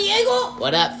Bagel?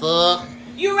 What up, fool?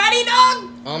 You ready, dog?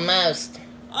 Almost.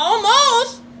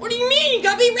 Almost? What do you mean? You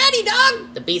gotta be ready,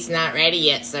 dog. The beat's not ready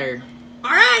yet, sir.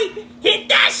 Alright, hit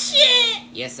that shit!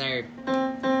 Yes, sir.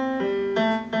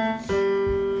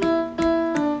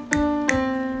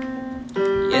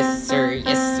 Yes, sir,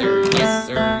 yes, sir, yes,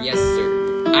 sir, yes,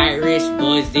 sir. Irish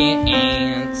boys and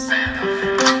ants.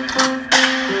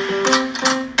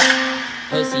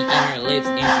 Pussy in her lips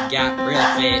and she got real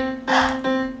fit.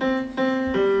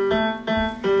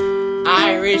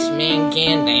 Irish men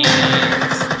can dance.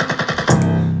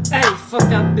 Hey, fuck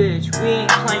that bitch. We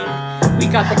ain't playing. We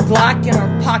got the Glock in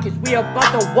our pockets. We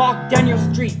about to walk down your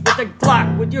street with the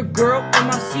Glock with your girl in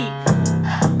my seat.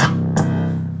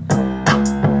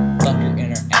 Fuck her in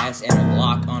her ass and a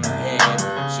Glock on her head.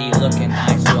 She looking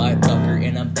nice, so I fuck her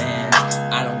in a Benz.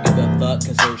 I don't give a fuck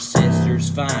cause her sister's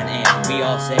fine, and we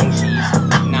all say she's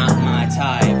not my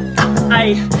type.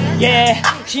 Hey,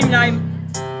 yeah, she might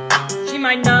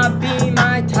not be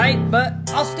my type, but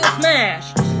I'll still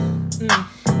smash.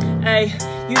 Hey,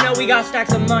 you know we got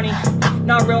stacks of money.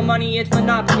 Not real money, it's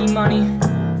Monopoly money.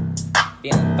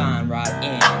 Feeling fine right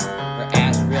in. Her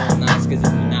ass real nice cause it's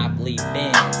Monopoly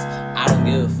Benz. I don't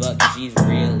give a fuck cause she's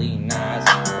really nice.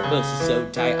 Her pussy's so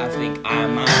tight I think I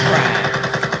might cry.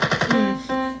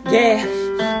 Yeah.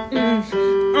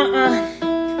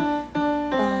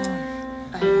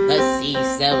 Pussy's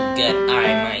so good I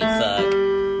might fuck.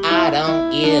 I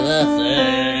don't give a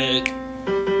fuck.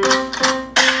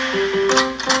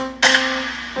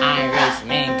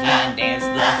 Irishmen can dance the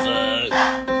fuck.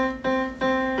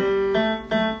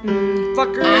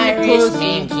 Fuck her in the Irishmen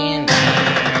pussy. can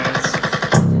dance.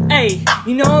 Hey,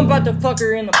 you know I'm about to fuck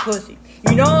her in the pussy.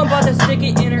 You know I'm about to stick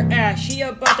it in her ass. She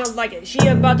about to like it. She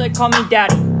about to call me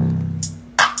daddy.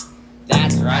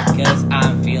 That's right, cause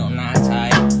I'm feeling that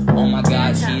type. Oh my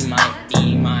god, she might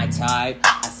be my type.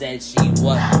 I said she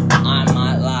wasn't, I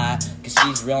might lie. Cause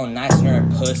she's real nice and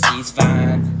her pussy's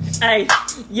fine. Hey,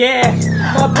 yeah,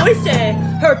 my boy said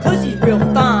her pussy's real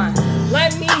fine.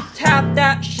 Let me tap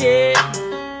that shit.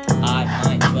 I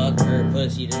might fuck her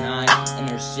pussy tonight. And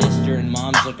her sister and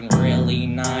mom's looking really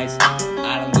nice.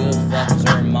 I don't give a fuck cause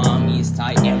her mommy's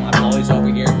tight. And my boy's over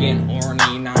here getting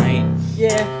horny night.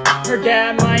 Yeah, her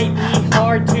dad might be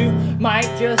hard too. Might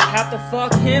just have to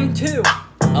fuck him too.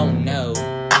 Oh no.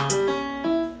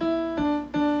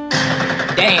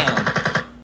 Damn.